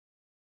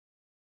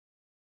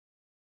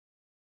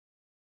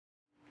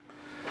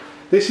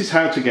This is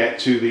how to get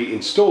to the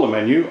installer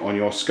menu on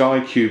your Sky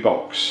Q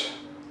box.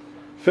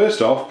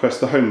 First off, press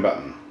the home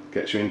button,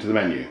 gets you into the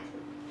menu.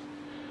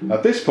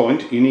 At this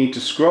point you need to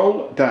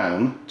scroll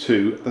down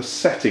to the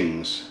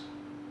settings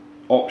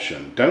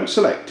option. Don't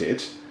select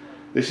it,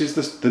 this is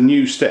the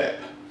new step.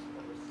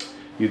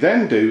 You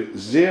then do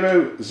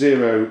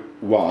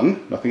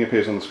 001, nothing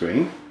appears on the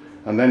screen,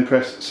 and then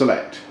press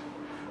select.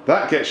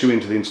 That gets you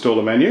into the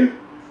installer menu,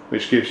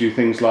 which gives you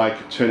things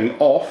like turning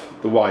off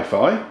the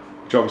Wi-Fi,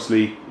 which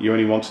obviously you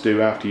only want to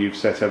do after you've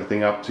set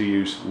everything up to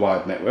use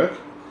wired network.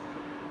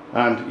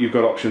 And you've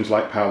got options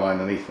like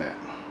Powerline and Ethernet.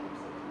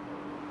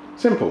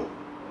 Simple.